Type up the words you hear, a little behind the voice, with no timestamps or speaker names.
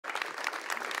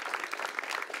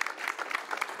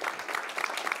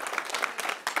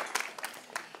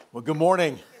Well, good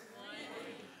morning.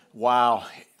 Wow,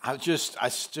 I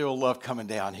still love coming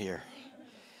down here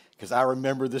because I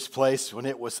remember this place when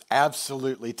it was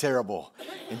absolutely terrible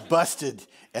and busted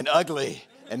and ugly,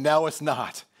 and now it's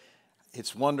not.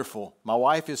 It's wonderful. My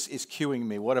wife is cueing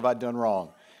me. What have I done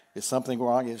wrong? Is something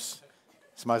wrong? Is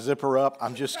my zipper up?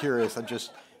 I'm just curious.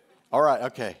 All right,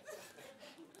 okay.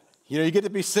 You know, you get to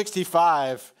be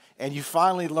 65 and you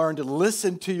finally learn to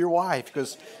listen to your wife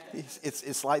because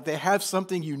it's like they have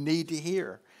something you need to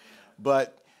hear.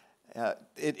 But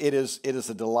it is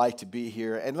a delight to be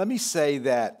here. And let me say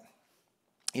that,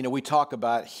 you know, we talk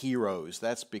about heroes.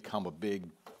 That's become a big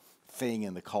thing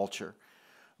in the culture.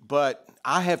 But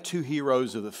I have two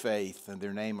heroes of the faith, and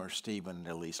their name are Stephen and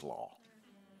Elise Law.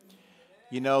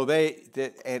 You know,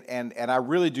 and I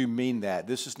really do mean that.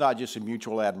 This is not just a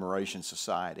mutual admiration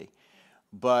society.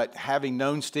 But having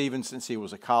known Stephen since he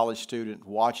was a college student,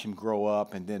 watch him grow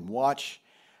up, and then watch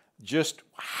just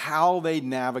how they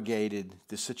navigated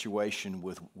the situation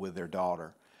with their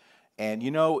daughter. And,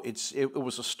 you know, it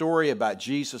was a story about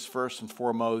Jesus first and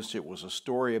foremost. It was a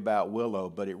story about Willow,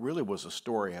 but it really was a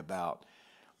story about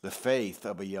the faith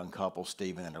of a young couple,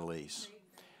 Stephen and Elise.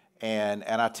 And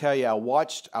I tell you, I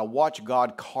watched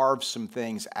God carve some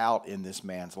things out in this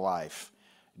man's life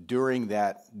during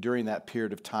that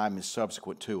period of time and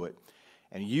subsequent to it.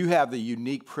 And you have the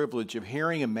unique privilege of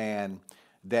hearing a man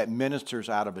that ministers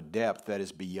out of a depth that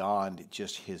is beyond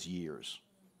just his years.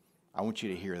 I want you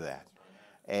to hear that.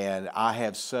 And I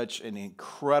have such an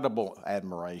incredible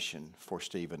admiration for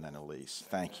Stephen and Elise.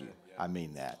 Thank you. I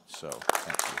mean that. So,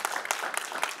 thank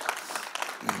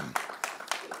you.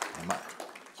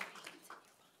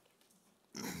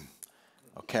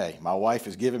 Okay, my wife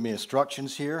is giving me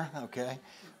instructions here. Okay.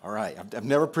 All right. I've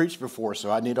never preached before, so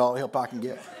I need all the help I can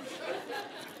get.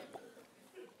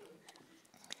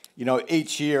 You know,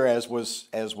 each year, as was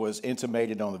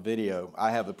intimated on the video, I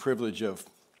have the privilege of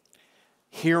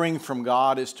hearing from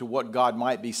God as to what God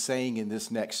might be saying in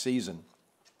this next season.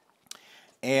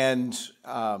 And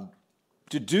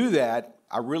to do that,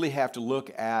 I really have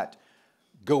to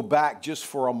go back just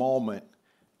for a moment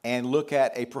and look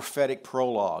at a prophetic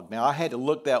prologue. Now, I had to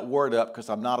look that word up because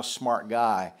I'm not a smart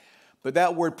guy. But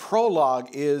that word prologue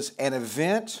is an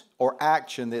event or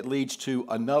action that leads to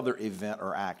another event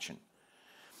or action.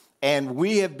 And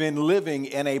we have been living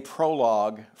in a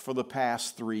prologue for the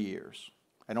past 3 years.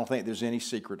 I don't think there's any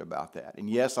secret about that. And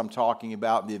yes, I'm talking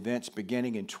about the events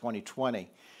beginning in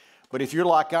 2020. But if you're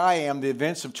like I am, the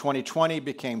events of 2020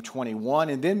 became 21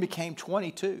 and then became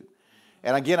 22.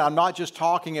 And again, I'm not just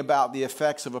talking about the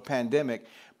effects of a pandemic,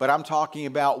 but I'm talking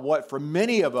about what for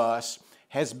many of us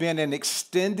has been an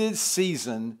extended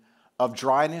season of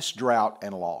dryness, drought,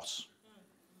 and loss.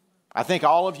 I think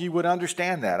all of you would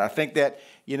understand that. I think that,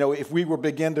 you know, if we were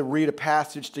begin to read a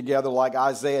passage together like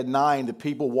Isaiah 9, the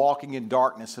people walking in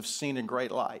darkness have seen a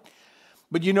great light.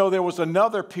 But, you know, there was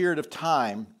another period of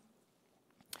time,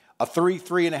 a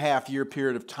three and a half year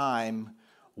period of time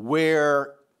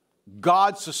where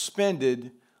God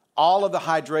suspended all of the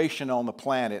hydration on the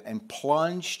planet and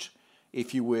plunged,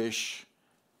 if you wish,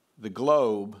 the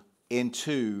globe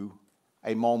into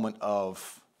a moment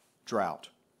of drought.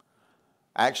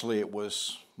 Actually, it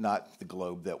was not the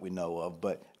globe that we know of,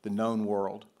 but the known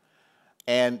world.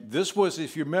 And this was,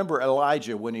 if you remember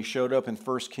Elijah, when he showed up in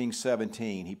 1 Kings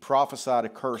 17, he prophesied a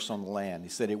curse on the land. He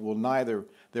said, there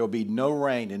will be no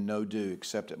rain and no dew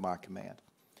except at my command.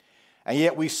 And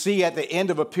yet we see at the end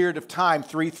of a period of time,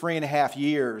 three and a half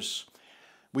years,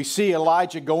 we see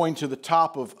Elijah going to the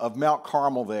top of Mount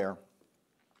Carmel there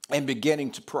and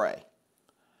beginning to pray.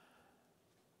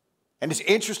 And it's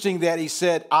interesting that he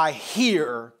said, I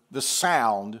hear the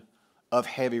sound of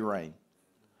heavy rain.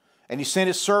 And he sent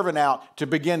his servant out to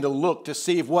begin to look to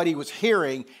see if what he was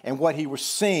hearing and what he was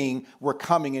seeing were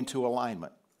coming into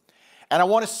alignment. And I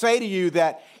want to say to you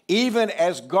that even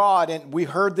as God, and we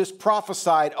heard this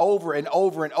prophesied over and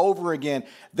over and over again,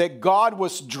 that God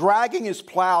was dragging his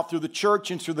plow through the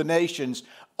church and through the nations,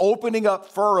 opening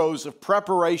up furrows of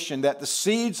preparation that the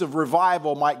seeds of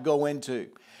revival might go into.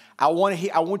 I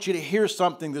want you to hear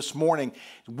something this morning.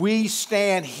 We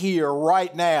stand here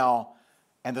right now,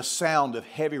 and the sound of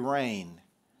heavy rain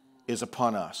is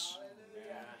upon us.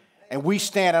 And we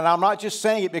stand, and I'm not just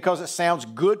saying it because it sounds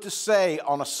good to say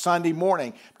on a Sunday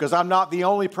morning, because I'm not the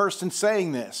only person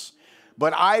saying this.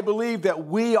 But I believe that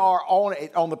we are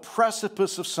on the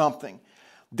precipice of something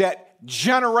that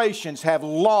generations have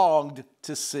longed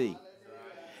to see.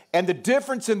 And the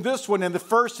difference in this one and the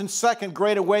first and second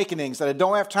Great Awakenings, that I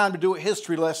don't have time to do a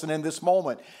history lesson in this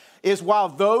moment, is while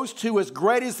those two, as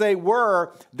great as they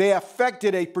were, they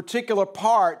affected a particular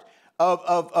part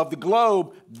of the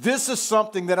globe, this is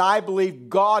something that I believe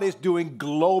God is doing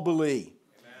globally.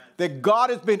 Amen. That God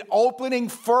has been opening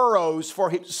furrows for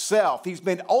himself. He's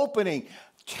been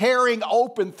tearing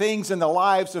open things in the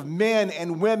lives of men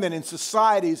and women and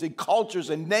societies and cultures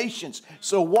and nations.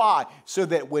 So why? So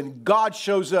that when God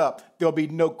shows up, there'll be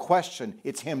no question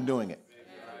it's him doing it.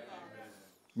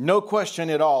 No question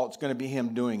at all, it's going to be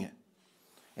him doing it.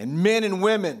 And men and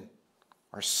women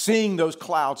are seeing those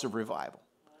clouds of revival.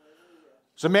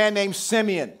 There's a man named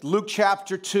Simeon, Luke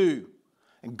chapter 2.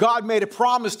 And God made a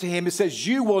promise to him. It says,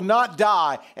 you will not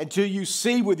die until you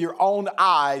see with your own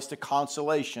eyes the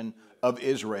consolation of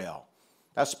Israel.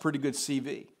 That's a pretty good CV.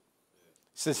 It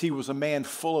says he was a man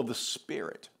full of the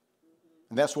Spirit.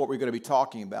 And that's what we're going to be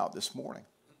talking about this morning.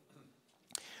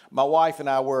 My wife and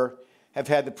I have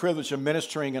had the privilege of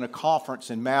ministering in a conference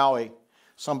in Maui.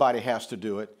 Somebody has to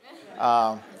do it.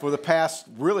 For the past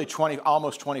really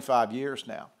almost 25 years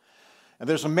now. And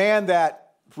there's a man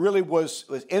that really was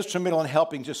instrumental in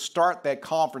helping just start that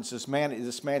conference. This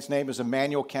man's name is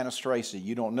Emmanuel Canistraci.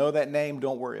 You don't know that name,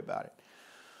 don't worry about it.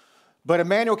 But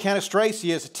Emmanuel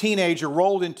Canistraci, as a teenager,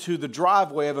 rolled into the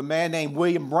driveway of a man named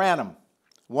William Branham,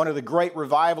 one of the great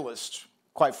revivalists,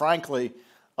 quite frankly,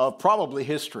 of probably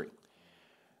history.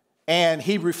 And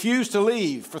he refused to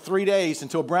leave for 3 days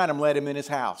until Branham let him in his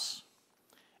house.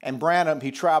 And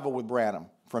he traveled with Branham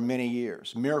for many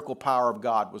years. Miracle power of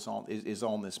God is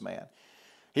on this man.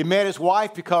 He met his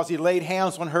wife because he laid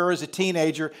hands on her as a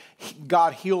teenager.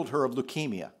 God healed her of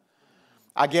leukemia.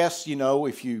 I guess,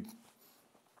 if you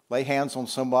lay hands on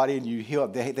somebody and you heal,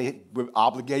 they were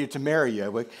obligated to marry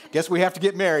you. I guess we have to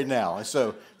get married now. And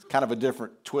so it's kind of a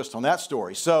different twist on that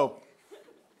story.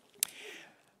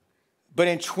 But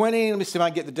let me see if I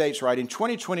can get the dates right. In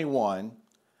 2021,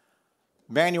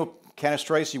 Emmanuel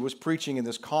Canistraci was preaching in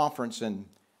this conference, and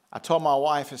I told my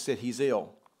wife, I said, he's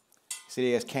ill. He said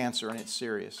he has cancer and it's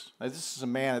serious. Now, this is a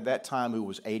man at that time who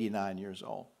was 89 years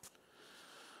old.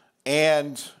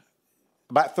 And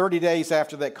about 30 days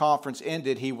after that conference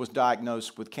ended, he was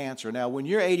diagnosed with cancer. Now, when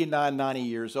you're 89, 90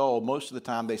 years old, most of the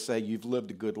time they say you've lived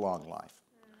a good, long life.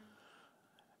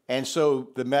 And so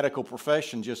the medical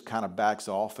profession just kind of backs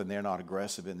off and they're not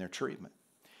aggressive in their treatment.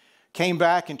 Came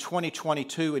back in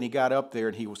 2022 and he got up there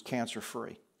and he was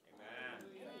cancer-free.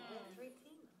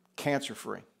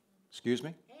 Cancer-free. Excuse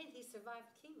me? And he survived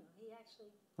chemo.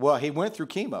 Well, he went through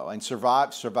chemo and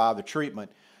survived the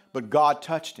treatment, but God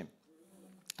touched him.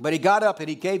 But he got up and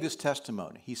he gave this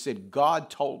testimony. He said, God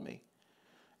told me.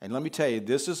 And let me tell you,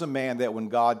 this is a man that when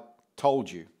God told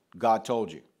you, God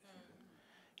told you.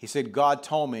 He said, God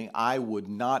told me I would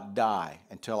not die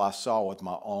until I saw with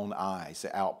my own eyes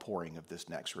the outpouring of this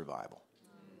next revival.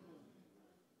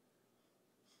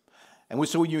 And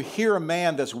so when you hear a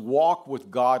man that's walked with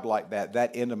God like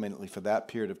that intimately for that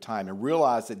period of time, and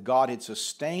realize that God had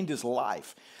sustained his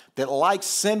life, that like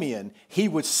Simeon, he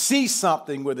would see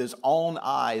something with his own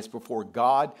eyes before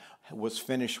God was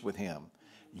finished with him.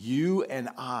 You and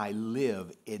I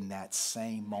live in that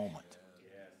same moment.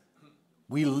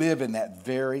 We live in that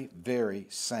very, very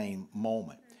same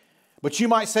moment. But you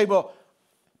might say, but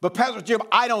Pastor Jim,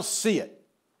 I don't see it.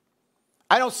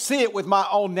 I don't see it with my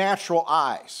own natural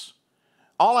eyes.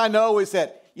 All I know is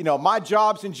that, my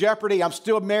job's in jeopardy. I'm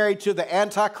still married to the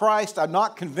Antichrist. I'm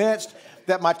not convinced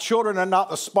that my children are not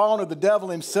the spawn of the devil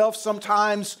himself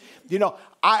sometimes.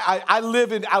 I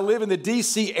live in the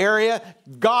D.C. area.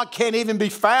 God can't even be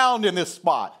found in this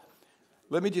spot.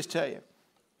 Let me just tell you.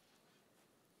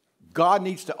 God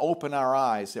needs to open our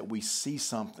eyes that we see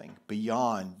something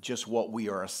beyond just what we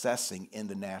are assessing in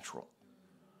the natural.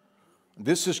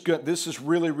 This is good. This is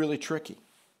really, really tricky.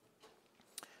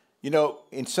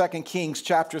 In 2 Kings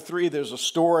chapter 3, there's a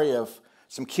story of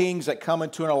some kings that come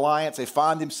into an alliance. They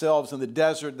find themselves in the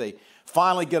desert. They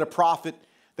finally get a prophet.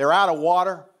 They're out of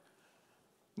water.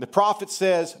 The prophet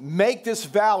says, make this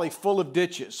valley full of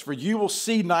ditches, for you will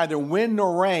see neither wind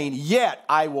nor rain, yet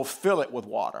I will fill it with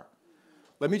water.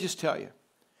 Let me just tell you,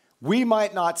 we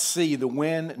might not see the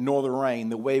wind nor the rain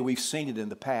the way we've seen it in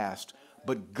the past,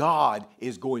 but God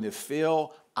is going to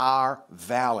fill our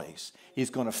valleys.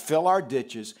 He's going to fill our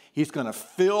ditches. He's going to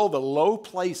fill the low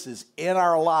places in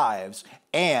our lives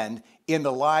and in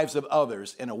the lives of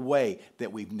others in a way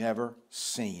that we've never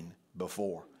seen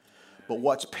before. But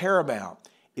what's paramount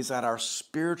is that our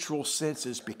spiritual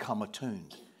senses become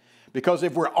attuned. Because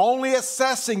if we're only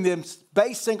assessing them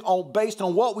based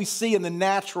on what we see in the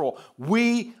natural,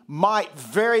 we might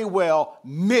very well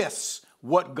miss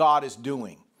what God is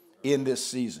doing in this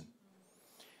season.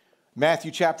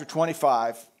 Matthew chapter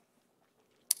 25,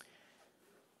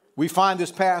 we find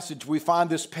this passage, we find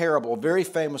this parable, a very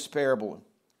famous parable.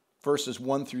 verses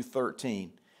 1 through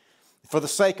 13. For the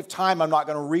sake of time, I'm not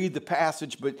going to read the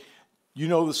passage, but you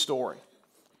know the story.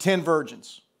 10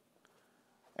 virgins.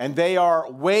 And they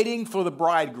are waiting for the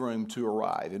bridegroom to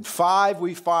arrive. In 5,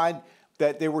 we find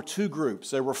that there were 2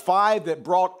 groups. There were 5 that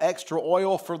brought extra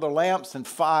oil for the lamps and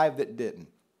 5 that didn't.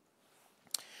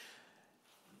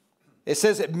 It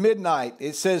says at midnight,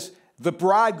 it says the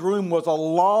bridegroom was a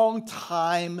long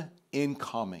time in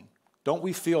coming. Don't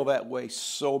we feel that way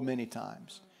so many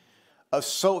times?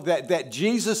 So that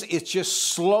Jesus is just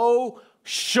slow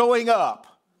showing up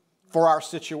for our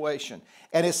situation.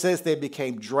 And it says they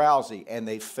became drowsy and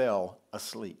they fell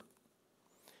asleep.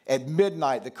 At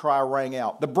midnight, the cry rang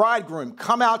out, "The bridegroom,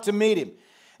 come out to meet him."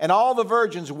 And all the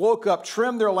virgins woke up,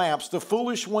 trimmed their lamps. The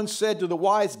foolish ones said to the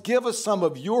wise, "Give us some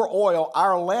of your oil.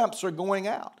 Our lamps are going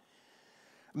out."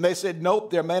 And they said,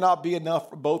 "Nope, there may not be enough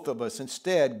for both of us.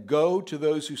 Instead, go to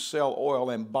those who sell oil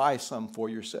and buy some for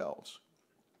yourselves."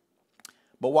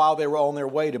 But while they were on their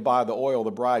way to buy the oil,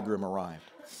 the bridegroom arrived.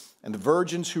 And the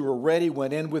virgins who were ready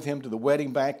went in with him to the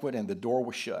wedding banquet, and the door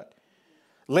was shut.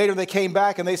 Later they came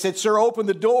back and they said, "Sir, open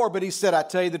the door." But he said, "I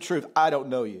tell you the truth, I don't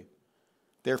know you.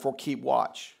 Therefore keep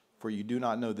watch, for you do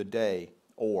not know the day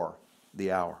or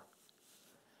the hour."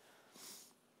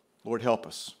 Lord, help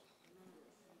us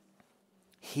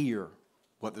hear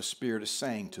what the Spirit is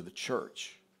saying to the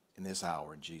church in this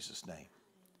hour, in Jesus' name.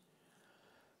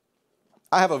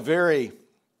 I have a very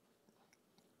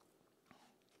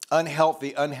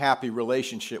unhealthy, unhappy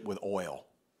relationship with oil.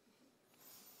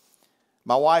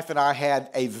 My wife and I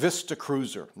had a Vista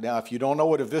Cruiser. Now, if you don't know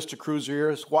what a Vista Cruiser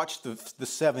is, watch the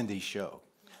 70s show.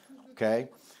 Okay? It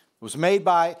was made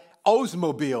by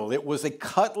Oldsmobile. It was a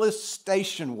Cutlass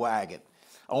station wagon.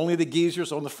 Only the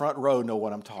geezers on the front row know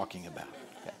what I'm talking about.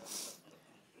 Okay.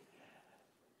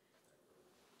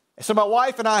 So my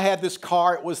wife and I had this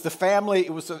car. It was the family.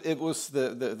 It was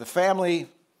the family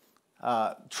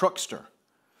truckster.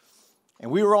 And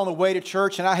we were on the way to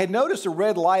church, and I had noticed a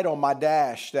red light on my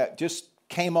dash that just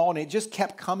came on. It just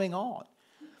kept coming on.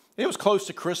 It was close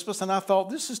to Christmas, and I thought,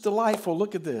 this is delightful.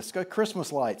 Look at this. Got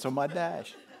Christmas lights on my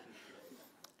dash.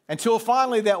 Until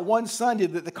finally that one Sunday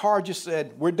that the car just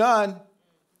said, "We're done."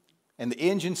 And the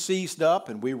engine seized up,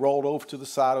 and we rolled over to the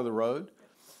side of the road.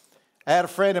 I had a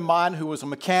friend of mine who was a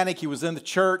mechanic. He was in the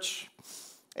church,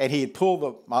 and he had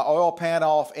pulled my oil pan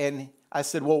off, and I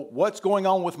said, "Well, what's going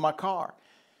on with my car?"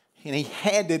 And he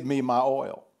handed me my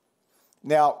oil.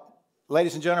 Now,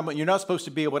 ladies and gentlemen, you're not supposed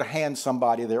to be able to hand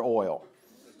somebody their oil.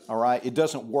 All right? It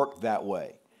doesn't work that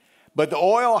way. But the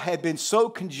oil had been so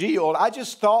congealed, I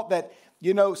just thought that,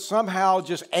 somehow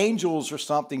just angels or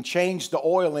something changed the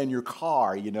oil in your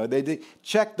car. They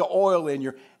checked the oil in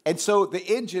your... And so the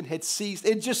engine had ceased.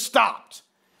 It just stopped.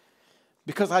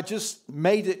 Because I just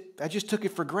took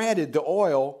it for granted the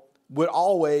oil would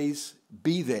always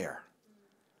be there.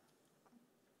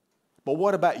 But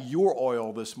what about your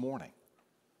oil this morning?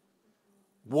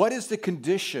 What is the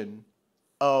condition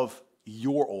of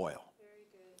your oil?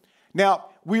 Now,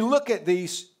 we look at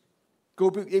these,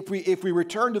 if we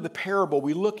return to the parable,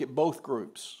 we look at both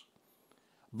groups.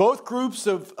 Both groups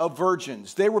of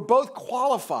virgins. They were both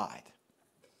qualified.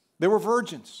 They were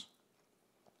virgins.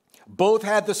 Both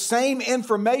had the same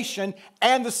information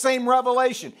and the same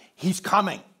revelation. He's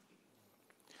coming.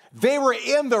 They were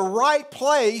in the right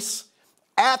place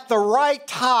at the right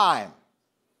time.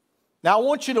 Now, I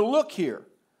want you to look here,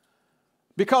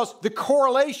 because the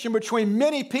correlation between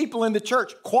many people in the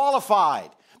church, qualified,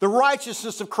 the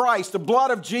righteousness of Christ, the blood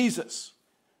of Jesus,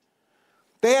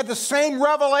 they had the same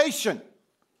revelation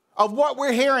of what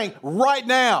we're hearing right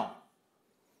now.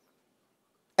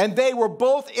 And they were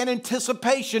both in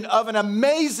anticipation of an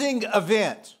amazing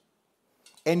event.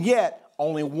 And yet,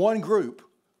 only one group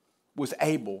was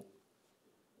able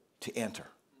to enter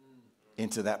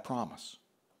into that promise.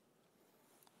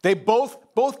 They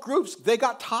both groups, they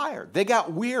got tired. They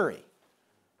got weary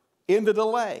in the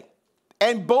delay.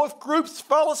 And both groups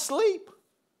fell asleep.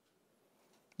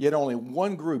 Yet only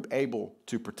one group able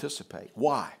to participate.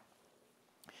 Why?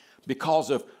 Because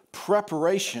of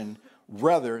preparation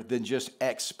rather than just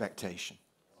expectation.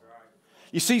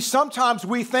 You see, sometimes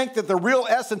we think that the real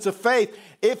essence of faith,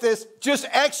 if it's just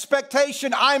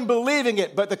expectation, I'm believing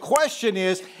it. But the question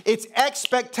is, it's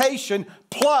expectation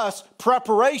plus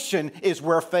preparation is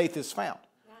where faith is found.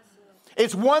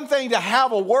 It's one thing to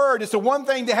have a word. It's one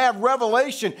thing to have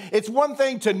revelation. It's one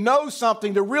thing to know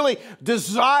something, to really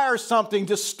desire something,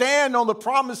 to stand on the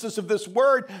promises of this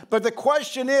word. But the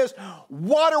question is,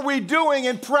 what are we doing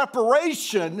in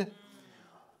preparation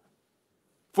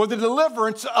for the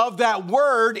deliverance of that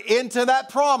word into that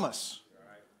promise?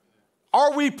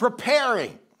 Are we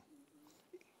preparing?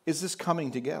 is this coming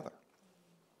together?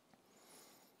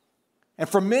 And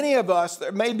for many of us,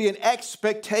 there may be an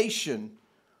expectation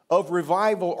of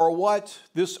revival or what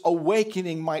this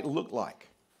awakening might look like.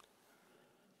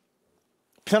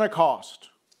 Pentecost.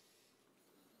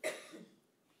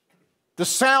 The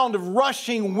sound of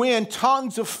rushing wind,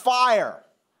 tongues of fire.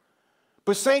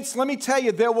 But saints, let me tell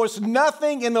you, there was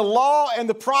nothing in the law and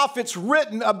the prophets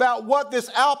written about what this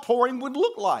outpouring would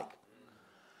look like.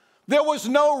 There was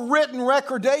no written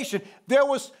recordation. There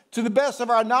was, to the best of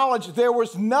our knowledge, there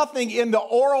was nothing in the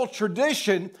oral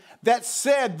tradition that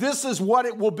said this is what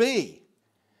it will be.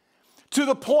 To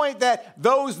the point that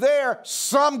those there,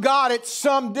 some got it,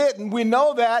 some didn't. We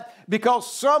know that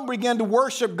because some began to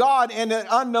worship God in an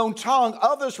unknown tongue.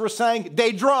 Others were saying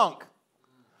they drunk.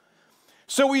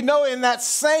 So we know in that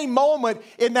same moment,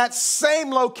 in that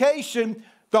same location,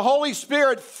 the Holy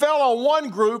Spirit fell on one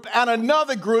group and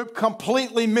another group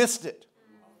completely missed it.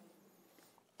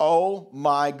 Oh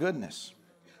my goodness.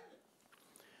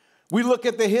 We look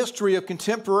at the history of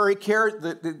contemporary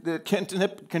contemporary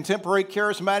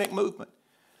charismatic movement.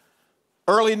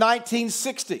 Early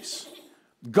 1960s.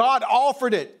 God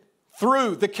offered it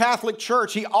through the Catholic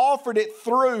Church. He offered it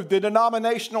through the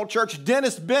denominational church.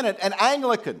 Dennis Bennett, an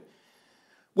Anglican,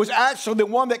 was actually the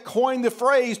one that coined the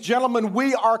phrase, gentlemen,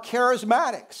 we are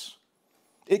charismatics.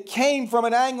 It came from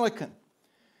an Anglican.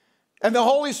 And the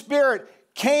Holy Spirit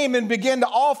came and began to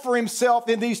offer himself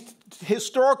in these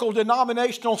historical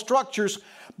denominational structures,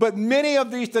 but many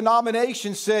of these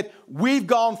denominations said, we've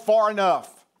gone far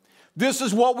enough. This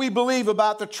is what we believe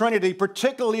about the Trinity,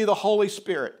 particularly the Holy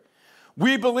Spirit.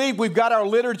 We believe we've got our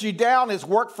liturgy down. It's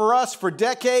worked for us for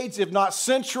decades, if not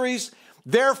centuries.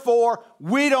 Therefore,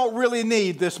 we don't really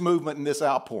need this movement and this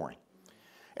outpouring.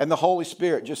 And the Holy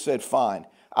Spirit just said, fine,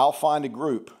 I'll find a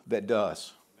group that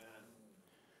does. Amen.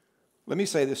 Let me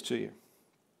say this to you.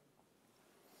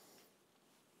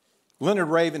 Leonard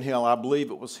Ravenhill, I believe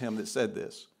it was him that said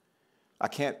this. I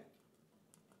can't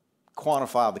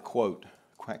quantify the quote,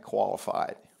 can't qualify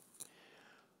it.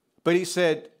 But he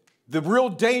said, the real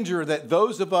danger that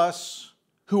those of us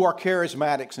who are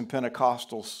charismatics and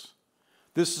Pentecostals,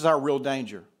 this is our real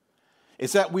danger,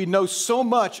 is that we know so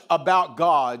much about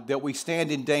God that we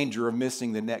stand in danger of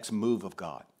missing the next move of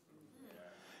God.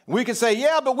 We can say,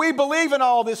 yeah, but we believe in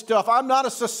all this stuff. I'm not a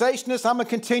cessationist, I'm a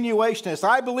continuationist.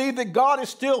 I believe that God is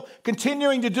still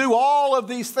continuing to do all of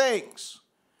these things.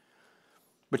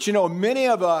 But you know, many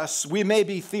of us, we may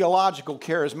be theological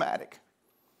charismatic,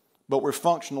 but we're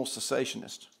functional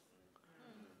cessationists.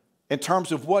 In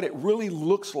terms of what it really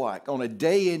looks like on a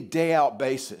day in, day out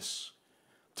basis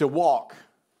to walk,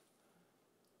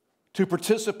 to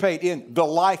participate in the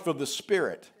life of the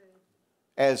Spirit,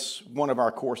 as one of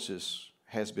our courses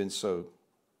has been so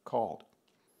called.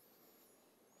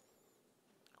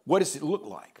 What does it look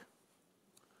like?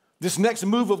 This next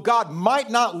move of God might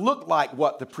not look like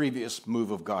what the previous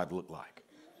move of God looked like.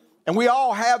 And we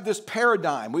all have this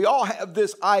paradigm. We all have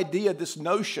this idea, this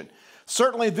notion.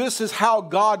 Certainly this is how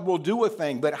God will do a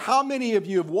thing. But how many of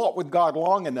you have walked with God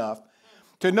long enough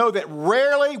to know that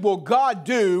rarely will God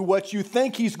do what you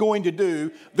think he's going to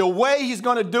do, the way he's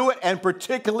going to do it, and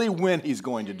particularly when he's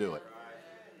going to do it?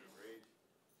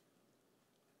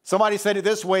 Somebody said it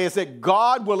this way, is that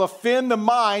God will offend the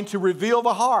mind to reveal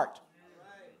the heart.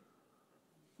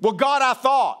 Well, God, I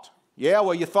thought. Yeah,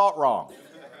 well, you thought wrong.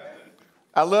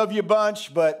 I love you a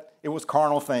bunch, but it was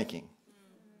carnal thinking.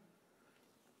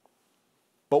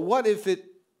 But what if it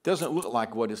doesn't look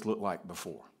like what it's looked like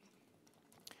before?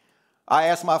 I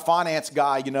asked my finance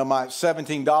guy, you know, my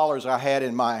 $17 I had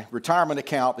in my retirement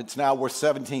account, it's now worth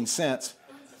 17 cents.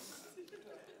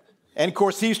 And, of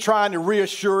course, he's trying to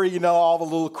reassure, you know, all the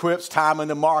little quips, time in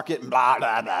the market, and blah,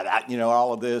 blah, blah, blah, you know,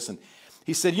 all of this. And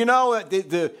he said, you know,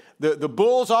 the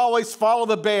bulls always follow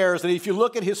the bears. And if you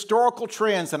look at historical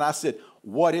trends, and I said,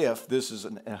 what if this is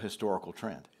a historical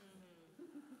trend?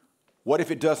 What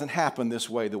if it doesn't happen this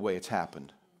way, the way it's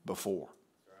happened before?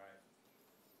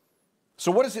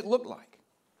 So what does it look like?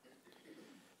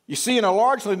 You see, in a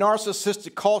largely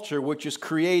narcissistic culture, which has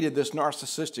created this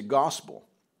narcissistic gospel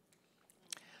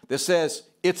that says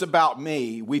it's about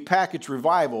me, we package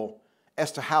revival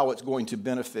as to how it's going to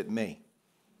benefit me.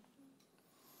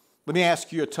 Let me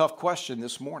ask you a tough question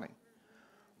this morning.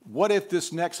 What if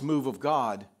this next move of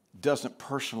God doesn't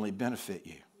personally benefit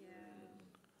you?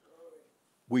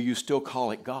 Will you still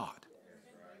call it God?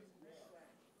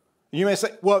 You may say,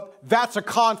 well, that's a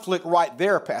conflict right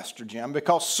there, Pastor Jim,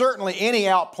 because certainly any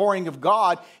outpouring of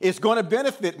God is going to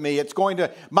benefit me.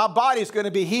 My body is going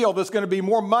to be healed. There's going to be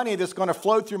more money that's going to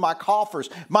flow through my coffers.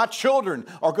 My children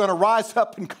are going to rise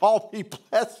up and call me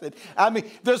blessed. I mean,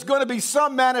 there's going to be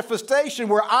some manifestation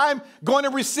where I'm going to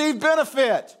receive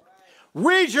benefit.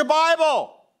 Read your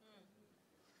Bible.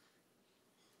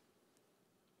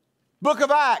 Book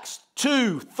of Acts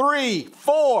 2, 3,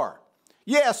 4.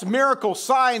 Yes, miracles,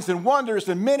 signs, and wonders,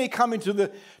 and many coming to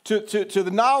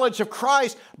the knowledge of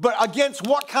Christ, but against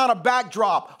what kind of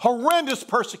backdrop? Horrendous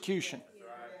persecution.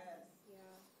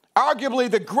 Arguably,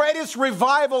 the greatest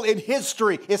revival in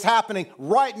history is happening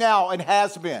right now and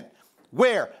has been.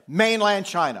 Where? Mainland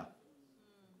China.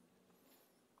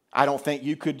 I don't think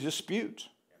you could dispute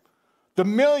the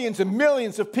millions and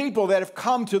millions of people that have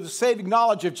come to the saving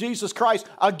knowledge of Jesus Christ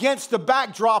against the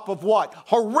backdrop of what?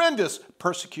 Horrendous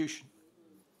persecution.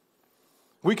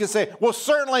 We can say, well,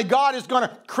 certainly God is going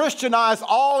to Christianize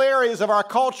all areas of our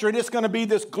culture, and it's going to be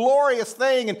this glorious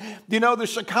thing, and, the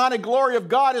Shekinah glory of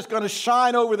God is going to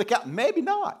shine over the camp. Maybe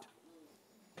not.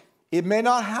 It may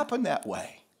not happen that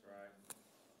way.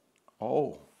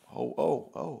 Oh.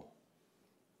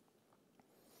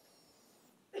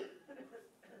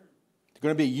 There's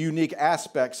going to be unique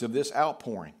aspects of this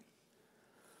outpouring.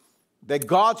 That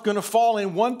God's going to fall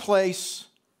in one place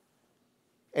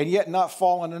and yet not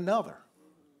fall in another.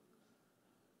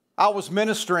 I was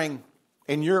ministering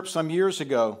in Europe some years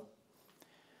ago,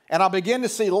 and I began to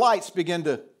see lights begin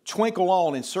to twinkle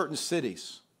on in certain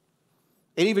cities,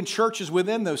 and even churches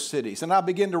within those cities. And I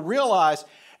began to realize,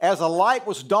 as a light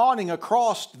was dawning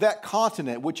across that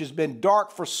continent, which has been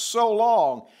dark for so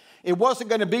long, it wasn't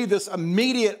going to be this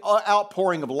immediate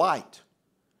outpouring of light.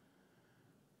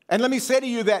 And let me say to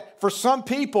you that for some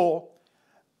people,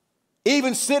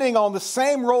 even sitting on the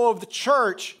same row of the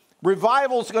church,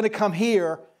 revival is going to come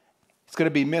here. It's going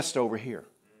to be missed over here.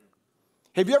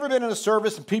 Have you ever been in a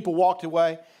service and people walked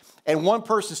away and one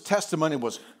person's testimony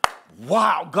was,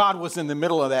 wow, God was in the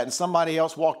middle of that, and somebody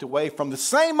else walked away from the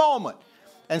same moment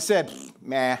and said,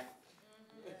 meh,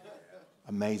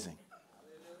 amazing.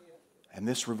 And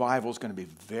this revival is going to be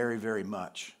very, very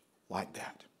much like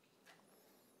that.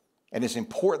 And it's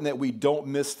important that we don't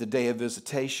miss the day of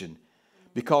visitation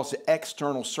because the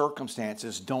external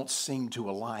circumstances don't seem to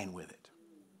align with it.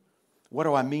 What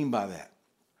do I mean by that?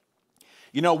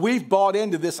 We've bought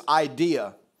into this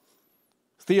idea.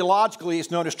 Theologically,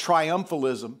 it's known as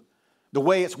triumphalism. The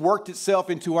way it's worked itself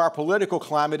into our political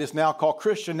climate is now called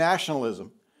Christian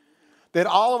nationalism. That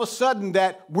all of a sudden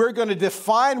that we're going to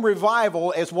define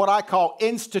revival as what I call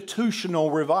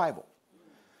institutional revival.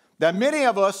 That many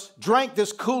of us drank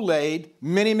this Kool-Aid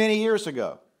many, many years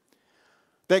ago.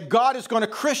 That God is going to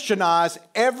Christianize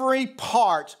every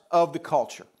part of the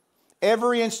culture.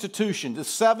 Every institution, the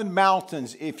 7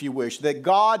 mountains, if you wish, that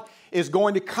God is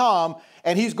going to come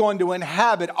and He's going to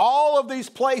inhabit all of these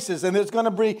places, and there's going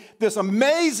to be this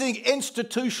amazing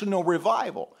institutional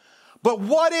revival. But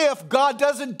what if God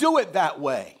doesn't do it that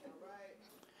way?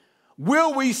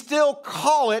 Will we still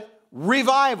call it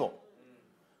revival?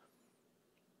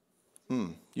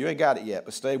 You ain't got it yet,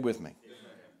 but stay with me.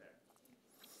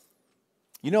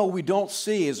 We don't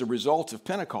see as a result of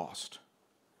Pentecost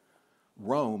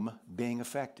Rome being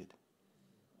affected.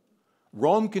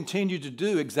 Rome continued to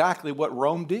do exactly what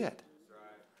Rome did.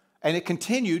 And it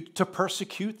continued to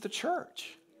persecute the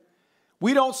church.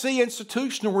 We don't see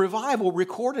institutional revival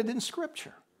recorded in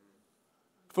Scripture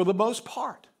for the most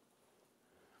part.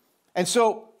 And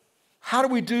so, how do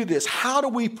we do this? How do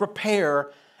we prepare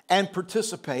and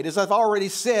participate? As I've already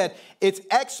said, it's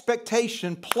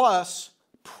expectation plus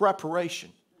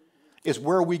preparation is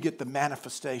where we get the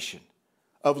manifestation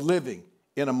of living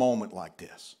in a moment like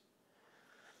this.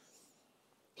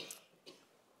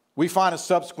 We find a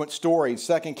subsequent story in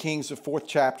 2 Kings, the 4th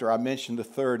chapter. I mentioned the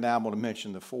 3rd, now I'm going to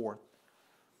mention the 4th.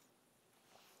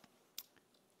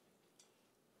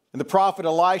 And the prophet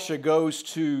Elisha goes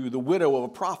to the widow of a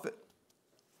prophet.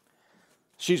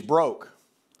 She's broke.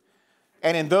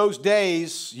 And in those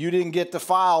days, you didn't get to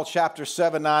file chapter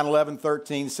 7, 9, 11,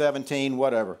 13, 17,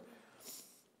 whatever.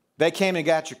 They came and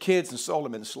got your kids and sold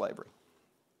them into slavery.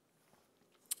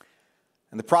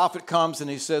 And the prophet comes and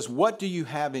he says, what do you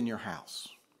have in your house?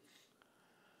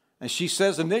 And she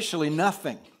says initially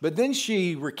nothing. But then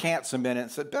she recants a minute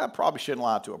and said, I probably shouldn't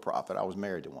lie to a prophet. I was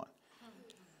married to one.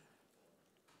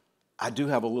 I do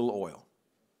have a little oil.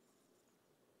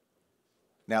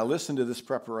 Now listen to this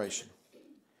preparation.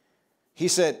 He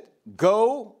said,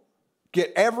 go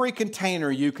get every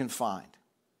container you can find.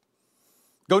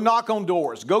 Go knock on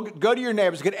doors. Go to your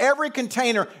neighbors. Get every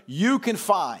container you can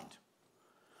find.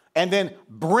 and then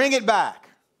bring it back.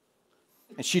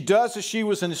 And she does as she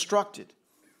was instructed.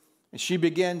 And she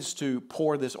begins to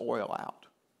pour this oil out.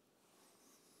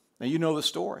 Now, you know the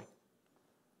story.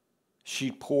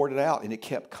 She poured it out, and it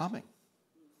kept coming.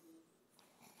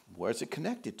 Where's it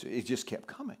connected to? It just kept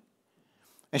coming.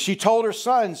 And she told her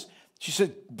sons, she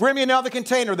said, bring me another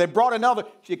container. They brought another.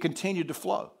 It continued to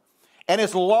flow. And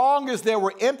as long as there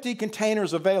were empty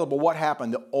containers available, what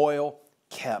happened? The oil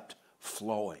kept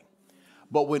flowing.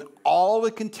 But when all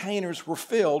the containers were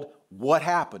filled, what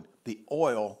happened? The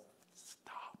oil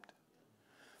stopped.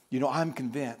 You know, I'm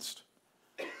convinced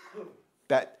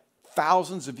that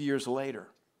thousands of years later,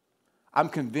 I'm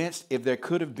convinced if there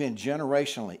could have been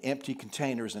generationally empty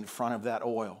containers in front of that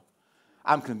oil,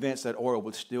 I'm convinced that oil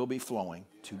would still be flowing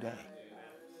today.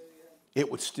 It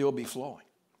would still be flowing.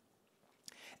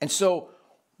 And so,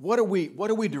 what do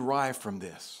we derive from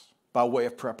this by way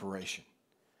of preparation?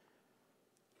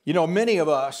 You know, many of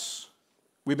us,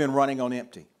 we've been running on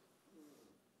empty.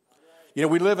 You know,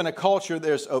 we live in a culture,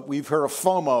 we've heard of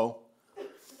FOMO,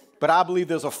 but I believe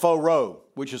there's a FORO,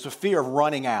 which is a fear of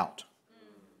running out.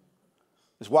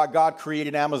 It's why God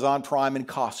created Amazon Prime and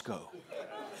Costco.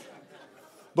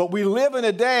 But we live in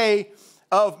a day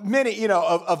of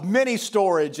mini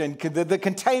storage and the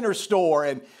container store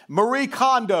and Marie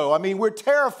Kondo. I mean, we're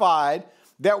terrified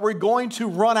that we're going to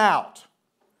run out.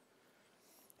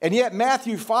 And yet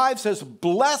Matthew 5 says,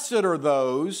 blessed are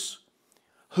those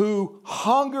who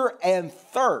hunger and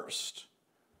thirst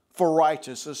for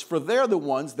righteousness, for they're the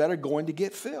ones that are going to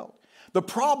get filled. The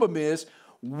problem is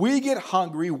we get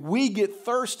hungry, we get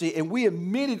thirsty, and we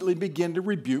immediately begin to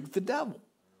rebuke the devil.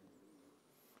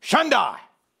 Shandai.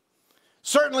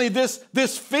 Certainly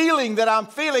this feeling that I'm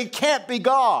feeling can't be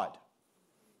God.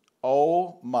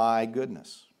 Oh my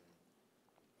goodness.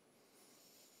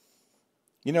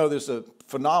 You know, there's a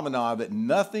phenomenon that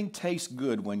nothing tastes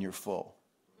good when you're full.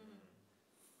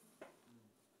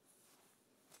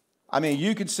 I mean,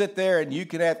 you could sit there and you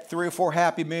could have 3 or 4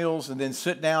 Happy Meals and then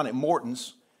sit down at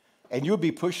Morton's and you'll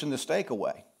be pushing the steak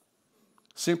away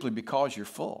simply because you're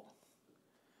full.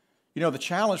 You know, the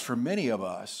challenge for many of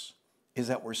us is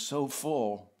that we're so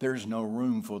full, there's no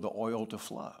room for the oil to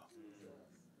flow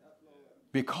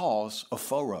because of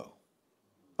FORO,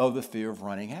 of the fear of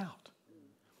running out.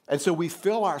 And so we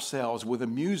fill ourselves with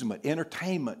amusement,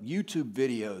 entertainment, YouTube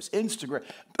videos, Instagram.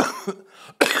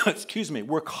 Excuse me.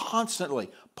 We're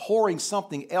constantly pouring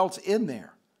something else in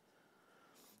there.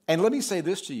 And let me say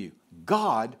this to you.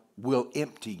 God will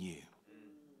empty you.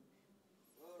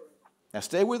 Now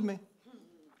stay with me,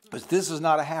 because this is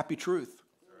not a happy truth.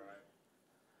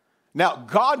 Now,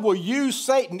 God will use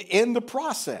Satan in the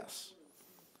process.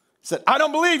 He said, I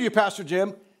don't believe you, Pastor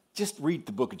Jim. Just read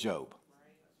the book of Job.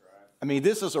 I mean,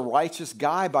 this is a righteous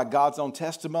guy by God's own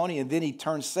testimony, and then he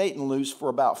turns Satan loose for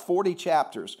about 40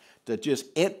 chapters to just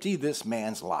empty this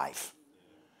man's life.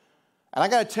 And I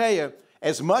got to tell you,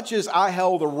 as much as I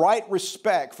held the right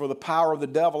respect for the power of the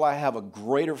devil, I have a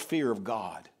greater fear of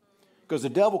God. Because the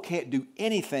devil can't do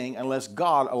anything unless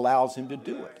God allows him to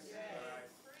do it.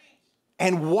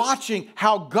 And watching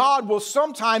how God will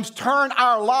sometimes turn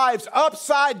our lives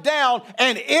upside down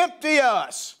and empty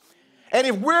us. And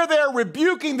if we're there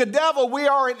rebuking the devil, we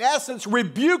are in essence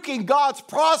rebuking God's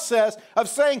process of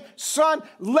saying, son,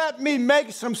 let me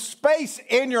make some space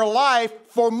in your life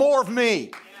for more of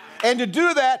me. And to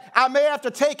do that, I may have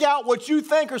to take out what you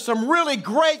think are some really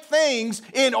great things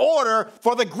in order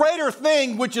for the greater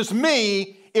thing, which is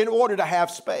me, in order to have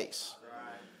space.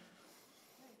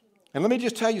 And let me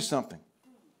just tell you something.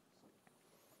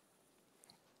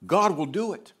 God will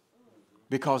do it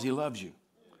because he loves you.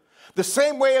 The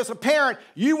same way as a parent,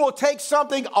 you will take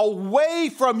something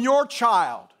away from your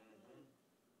child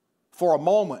for a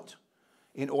moment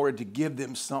in order to give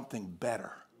them something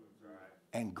better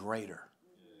and greater.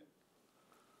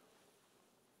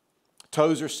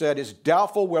 Tozer said, it's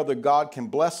doubtful whether God can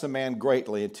bless a man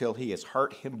greatly until he has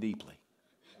hurt him deeply.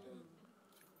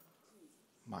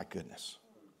 My goodness.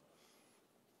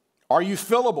 Are you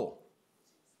fillable?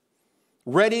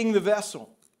 Readying the vessel.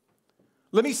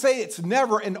 Let me say it's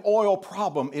never an oil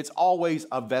problem. It's always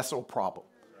a vessel problem.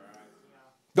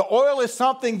 The oil is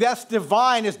something that's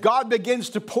divine as God begins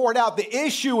to pour it out. The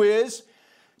issue is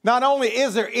not only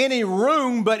is there any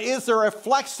room, but is there a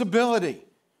flexibility?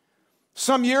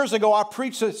 Some years ago, I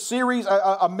preached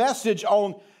a message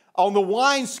on the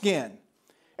wineskin.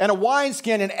 And a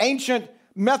wineskin, an ancient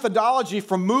methodology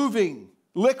for moving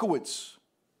liquids,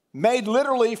 made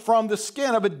literally from the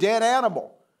skin of a dead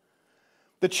animal.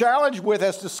 The challenge with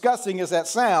as disgusting as that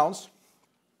sounds,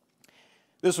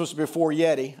 this was before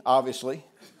Yeti, obviously,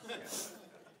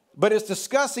 but as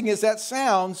disgusting as that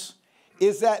sounds,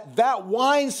 is that that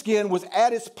wineskin was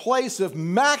at its place of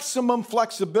maximum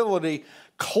flexibility,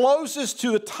 closest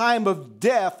to the time of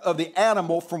death of the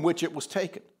animal from which it was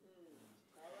taken.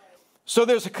 So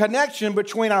there's a connection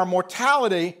between our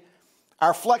mortality,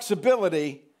 our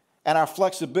flexibility, and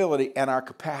our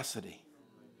capacity.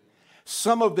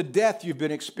 Some of the death you've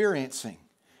been experiencing,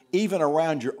 even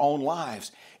around your own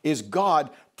lives, is God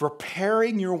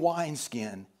preparing your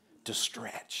wineskin to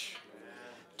stretch,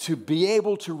 to be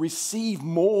able to receive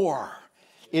more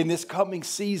in this coming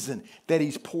season that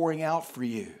He's pouring out for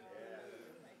you.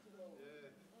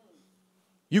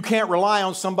 You can't rely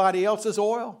on somebody else's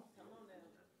oil.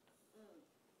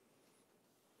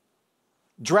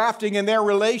 Drafting in their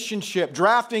relationship,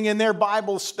 drafting in their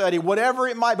Bible study, whatever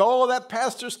it might be. Oh, that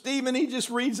Pastor Stephen, he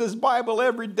just reads his Bible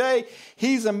every day.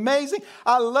 He's amazing.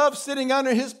 I love sitting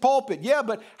under his pulpit. Yeah,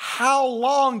 but how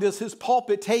long does his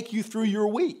pulpit take you through your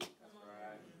week?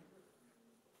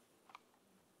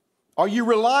 Are you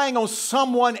relying on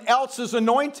someone else's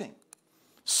anointing?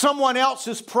 Someone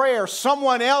else's prayer,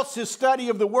 someone else's study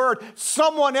of the Word,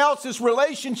 someone else's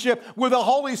relationship with the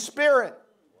Holy Spirit?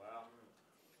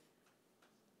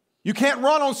 You can't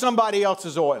run on somebody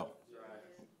else's oil.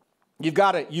 You've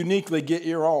got to uniquely get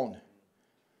your own.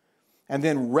 And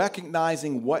then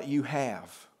recognizing what you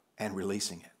have and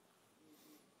releasing it.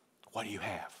 What do you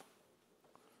have?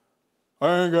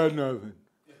 I ain't got nothing.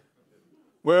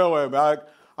 Well,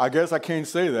 I guess I can't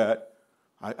say that.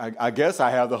 I guess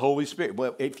I have the Holy Spirit.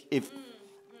 Well, if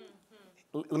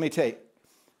let me tell you,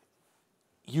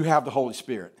 you have the Holy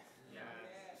Spirit.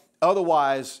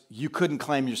 Otherwise, you couldn't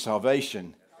claim your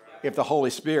salvation if the Holy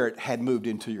Spirit had moved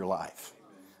into your life.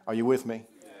 Are you with me?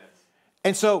 Yes.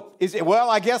 And so,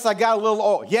 I guess I got a little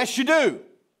oil. Yes, you do.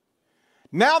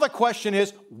 Now the question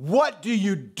is, what do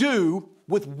you do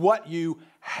with what you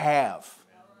have?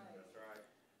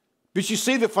 But you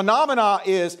see, the phenomena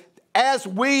is, as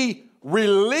we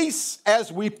release,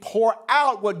 as we pour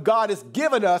out what God has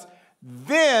given us,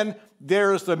 then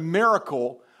there's the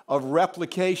miracle of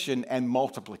replication and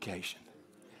multiplication.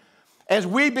 As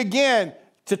we begin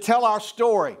to tell our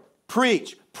story,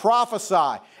 preach,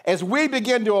 prophesy, as we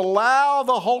begin to allow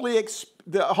the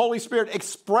Holy Spirit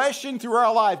expression through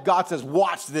our life, God says,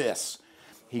 watch this.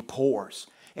 He pours,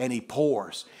 and He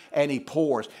pours, and He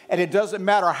pours. And it doesn't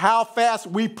matter how fast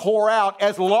we pour out,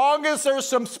 as long as there's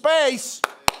some space,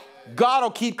 God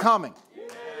will keep coming.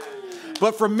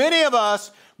 But for many of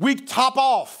us, we top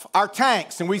off our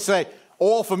tanks and we say,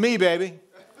 oil for me, baby.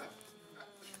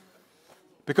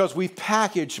 Because we've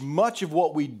packaged much of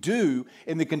what we do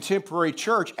in the contemporary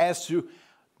church as to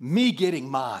me getting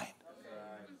mine.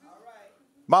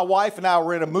 My wife and I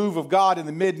were in a move of God in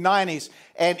the mid-90s,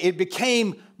 and it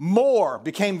became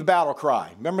the battle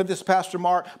cry. Remember this, Pastor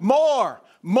Mark? More,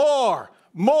 more,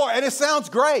 more. And it sounds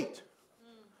great.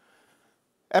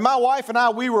 And my wife and I,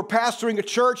 we were pastoring a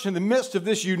church in the midst of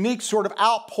this unique sort of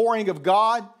outpouring of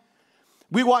God.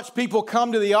 We watched people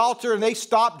come to the altar and they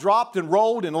stopped, dropped, and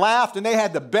rolled and laughed, and they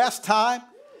had the best time.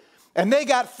 And they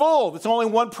got full. There's only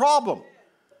one problem.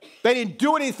 They didn't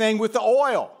do anything with the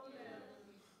oil.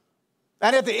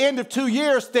 And at the end of 2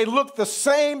 years, they looked the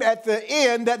same at the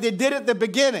end that they did at the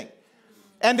beginning.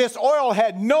 And this oil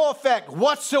had no effect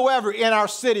whatsoever in our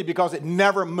city because it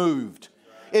never moved.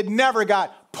 It never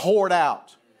got poured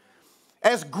out.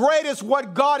 As great as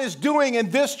what God is doing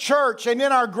in this church and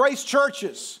in our grace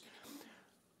churches,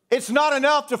 it's not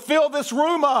enough to fill this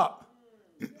room up.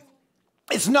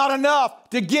 It's not enough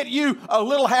to get you a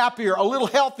little happier, a little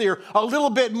healthier, a little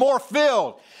bit more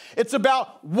filled. It's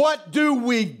about what do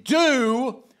we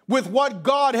do with what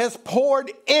God has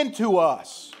poured into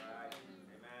us.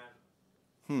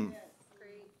 And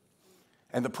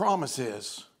the promise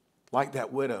is, like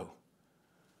that widow,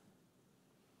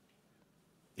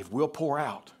 if we'll pour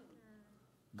out,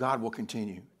 God will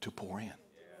continue to pour in.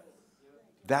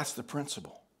 That's the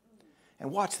principle.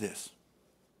 And watch this.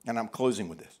 And I'm closing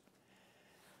with this.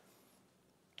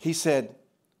 He said,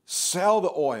 sell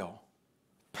the oil,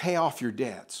 pay off your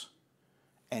debts,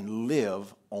 and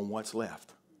live on what's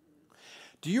left.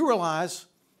 Do you realize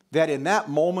that in that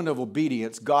moment of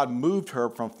obedience, God moved her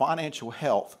from financial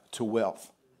health to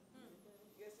wealth?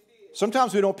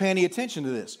 Sometimes we don't pay any attention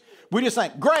to this. We just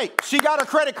think, great, she got her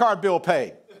credit card bill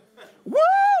paid. Woo,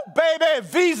 baby,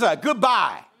 Visa,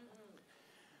 goodbye.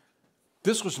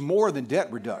 This was more than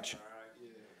debt reduction.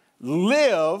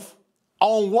 Live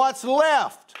on what's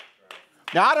left.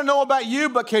 Now, I don't know about you,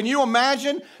 but can you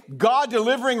imagine God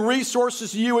delivering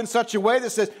resources to you in such a way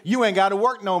that says, you ain't got to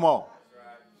work no more?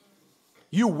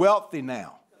 You wealthy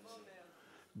now.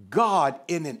 God,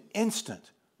 in an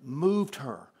instant, moved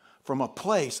her from a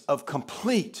place of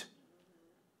complete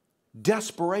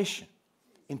desperation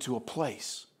into a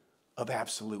place of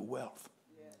absolute wealth.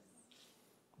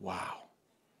 Wow.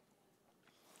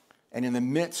 And in the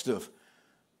midst of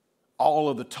all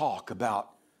of the talk about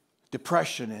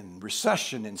depression and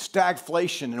recession and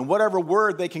stagflation and whatever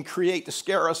word they can create to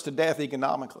scare us to death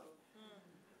economically,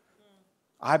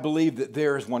 I believe that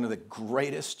there is one of the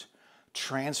greatest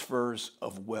transfers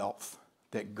of wealth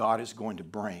that God is going to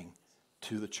bring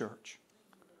to the church.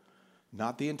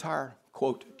 Not the entire,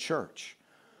 quote, church,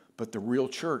 but the real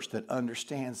church that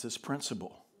understands this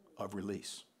principle of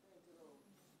release.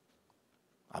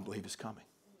 I believe it's coming.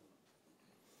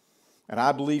 And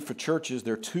I believe for churches,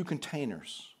 there are two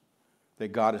containers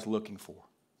that God is looking for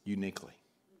uniquely.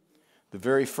 The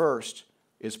very first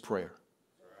is prayer.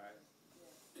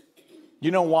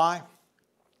 You know why?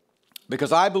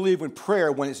 Because I believe when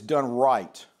prayer, when it's done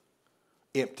right,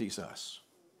 empties us.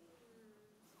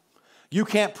 You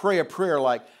can't pray a prayer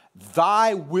like,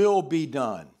 thy will be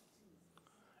done,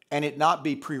 and it not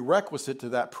be prerequisite to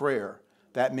that prayer.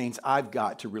 That means I've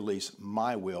got to release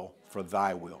my will for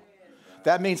thy will.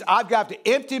 That means I've got to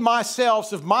empty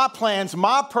myself of my plans,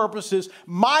 my purposes,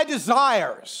 my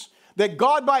desires, that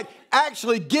God might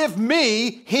actually give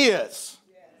me his.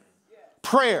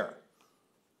 Prayer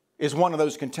is one of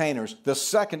those containers. The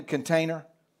second container,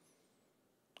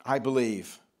 I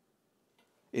believe,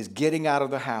 is getting out of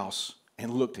the house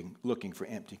and looking for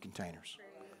empty containers.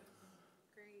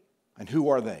 And who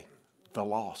are they? The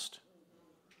lost.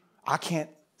 I can't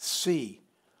see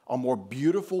a more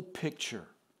beautiful picture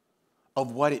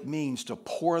of what it means to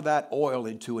pour that oil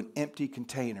into an empty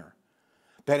container.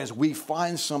 That is, we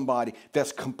find somebody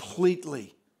that's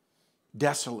completely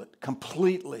desolate,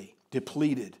 completely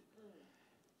depleted.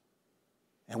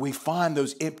 And we find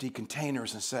those empty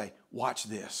containers and say, watch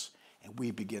this. And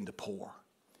we begin to pour.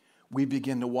 We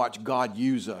begin to watch God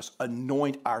use us,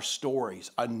 anoint our stories,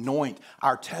 anoint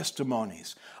our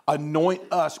testimonies, anoint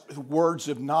us with words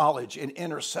of knowledge and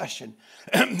intercession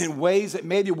in ways that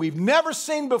maybe we've never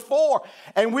seen before.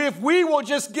 And if we will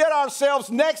just get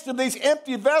ourselves next to these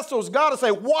empty vessels, God will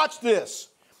say, watch this.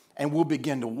 And we'll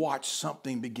begin to watch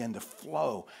something begin to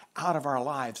flow out of our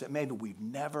lives that maybe we've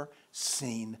never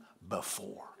seen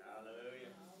before. Hallelujah.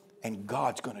 And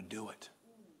God's going to do it.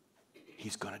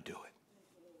 He's going to do it.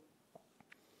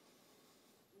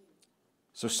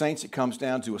 So, saints, it comes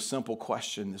down to a simple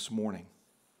question this morning.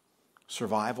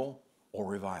 Survival or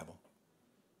revival?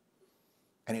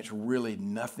 And it's really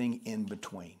nothing in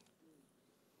between.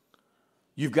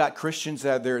 You've got Christians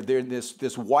that they're in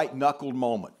this white-knuckled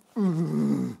moment.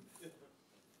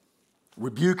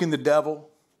 Rebuking the devil,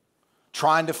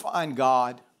 trying to find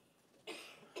God.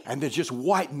 And they're just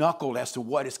white-knuckled as to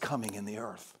what is coming in the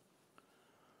earth.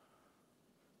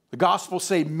 The Gospels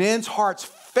say men's hearts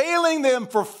failing them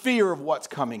for fear of what's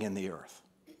coming in the earth.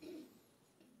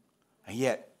 And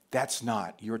yet, that's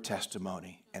not your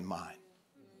testimony and mine.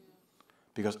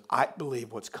 Because I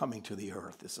believe what's coming to the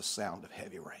earth is the sound of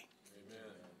heavy rain. Amen.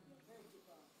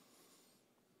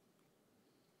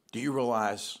 Do you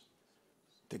realize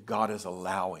that God is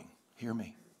allowing, hear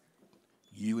me,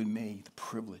 you and me, the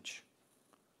privilege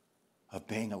of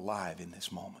being alive in this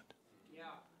moment?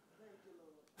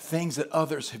 Things that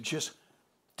others have just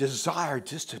desired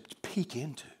just to peek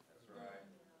into.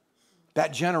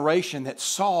 That generation that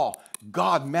saw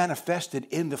God manifested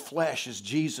in the flesh as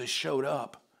Jesus showed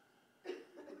up.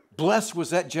 Blessed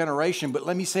was that generation, but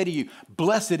let me say to you,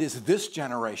 blessed is this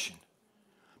generation,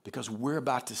 because we're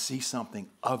about to see something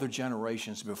other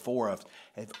generations before us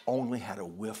have only had a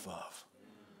whiff of.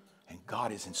 And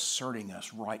God is inserting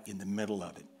us right in the middle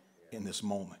of it in this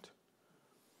moment.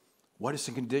 What is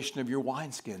the condition of your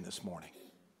wineskin this morning?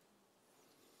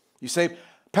 You say,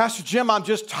 Pastor Jim, I'm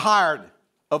just tired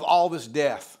of all this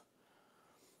death.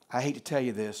 I hate to tell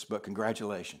you this, but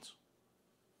congratulations.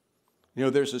 You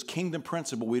know, there's this kingdom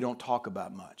principle we don't talk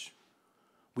about much.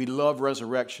 We love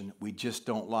resurrection. We just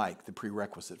don't like the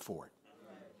prerequisite for it.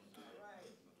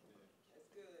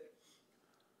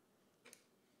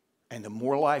 And the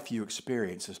more life you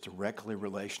experience is directly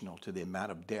relational to the amount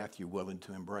of death you're willing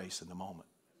to embrace in the moment.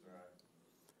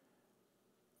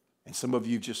 And some of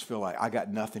you just feel like, I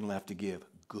got nothing left to give.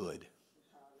 Good.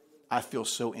 I feel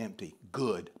so empty.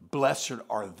 Good. Blessed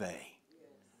are they.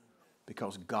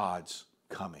 Because God's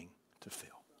coming to fill.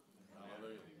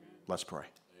 Let's pray.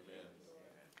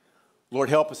 Lord,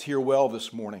 help us hear well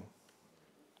this morning.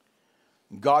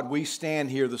 God, we stand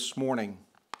here this morning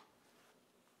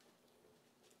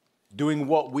doing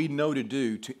what we know to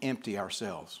do to empty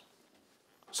ourselves.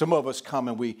 Some of us come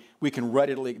and we can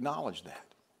readily acknowledge that.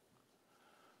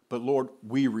 But Lord,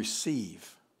 we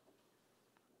receive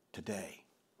today.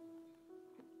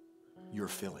 you're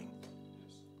filling.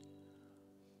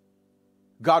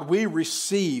 God, we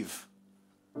receive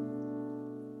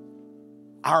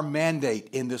our mandate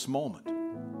in this moment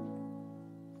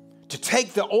to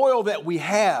take the oil that we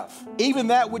have, even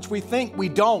that which we think we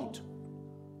don't,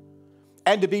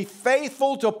 and to be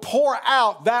faithful to pour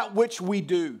out that which we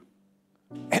do,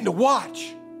 and to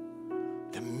watch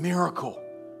the miracle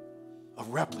of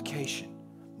replication,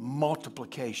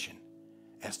 multiplication,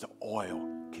 as the oil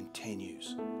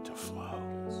continues to flow.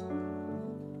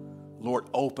 Lord,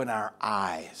 open our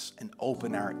eyes and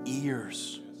open our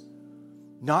ears,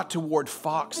 not toward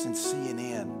Fox and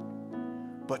CNN,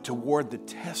 but toward the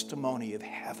testimony of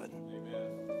heaven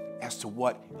as to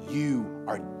what you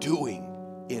are doing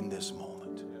in this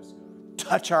moment.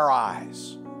 Touch our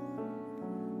eyes.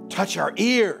 Touch our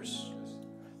ears.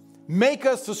 Make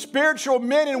us the spiritual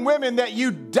men and women that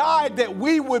you died that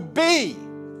we would be.